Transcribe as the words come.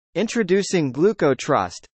Introducing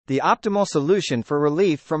GlucoTrust, the optimal solution for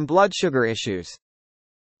relief from blood sugar issues.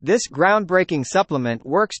 This groundbreaking supplement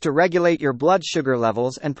works to regulate your blood sugar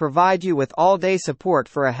levels and provide you with all-day support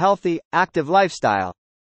for a healthy, active lifestyle.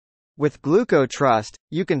 With GlucoTrust,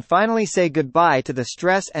 you can finally say goodbye to the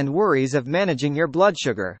stress and worries of managing your blood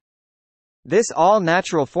sugar. This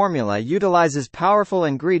all-natural formula utilizes powerful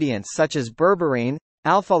ingredients such as berberine,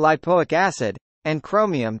 alpha-lipoic acid, and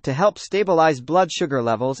chromium to help stabilize blood sugar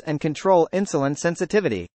levels and control insulin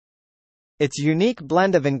sensitivity. Its unique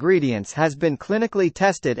blend of ingredients has been clinically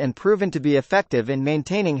tested and proven to be effective in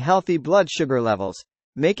maintaining healthy blood sugar levels,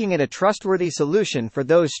 making it a trustworthy solution for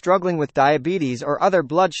those struggling with diabetes or other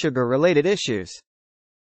blood sugar-related issues.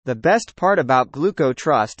 The best part about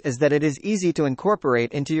GlucoTrust is that it is easy to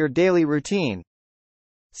incorporate into your daily routine.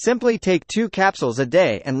 Simply take 2 capsules a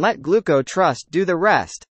day and let GlucoTrust do the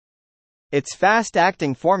rest. Its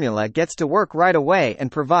fast-acting formula gets to work right away and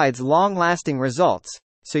provides long-lasting results,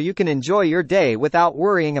 so you can enjoy your day without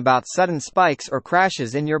worrying about sudden spikes or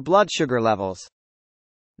crashes in your blood sugar levels.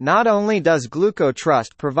 Not only does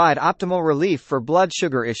GlucoTrust provide optimal relief for blood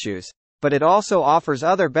sugar issues, but it also offers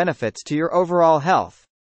other benefits to your overall health.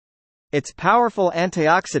 Its powerful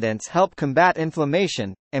antioxidants help combat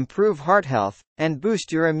inflammation, improve heart health, and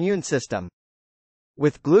boost your immune system.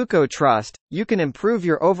 With GlucoTrust, you can improve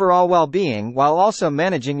your overall well-being while also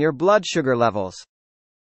managing your blood sugar levels.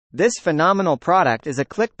 This phenomenal product is a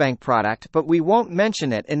ClickBank product, but we won't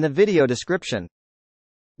mention it in the video description.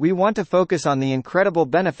 We want to focus on the incredible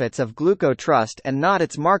benefits of GlucoTrust and not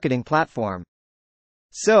its marketing platform.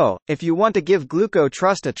 So, if you want to give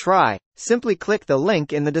GlucoTrust a try, simply click the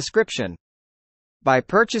link in the description. By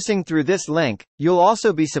purchasing through this link, you'll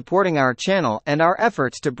also be supporting our channel and our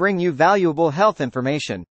efforts to bring you valuable health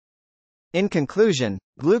information. In conclusion,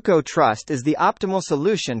 GlucoTrust is the optimal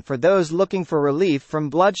solution for those looking for relief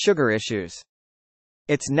from blood sugar issues.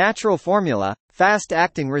 Its natural formula,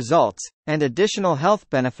 fast-acting results, and additional health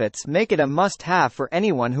benefits make it a must-have for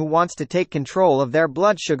anyone who wants to take control of their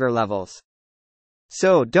blood sugar levels.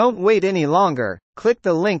 So don't wait any longer, click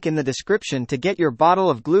the link in the description to get your bottle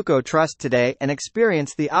of GlucoTrust today and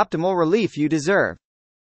experience the optimal relief you deserve.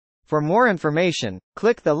 For more information,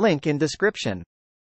 click the link in description.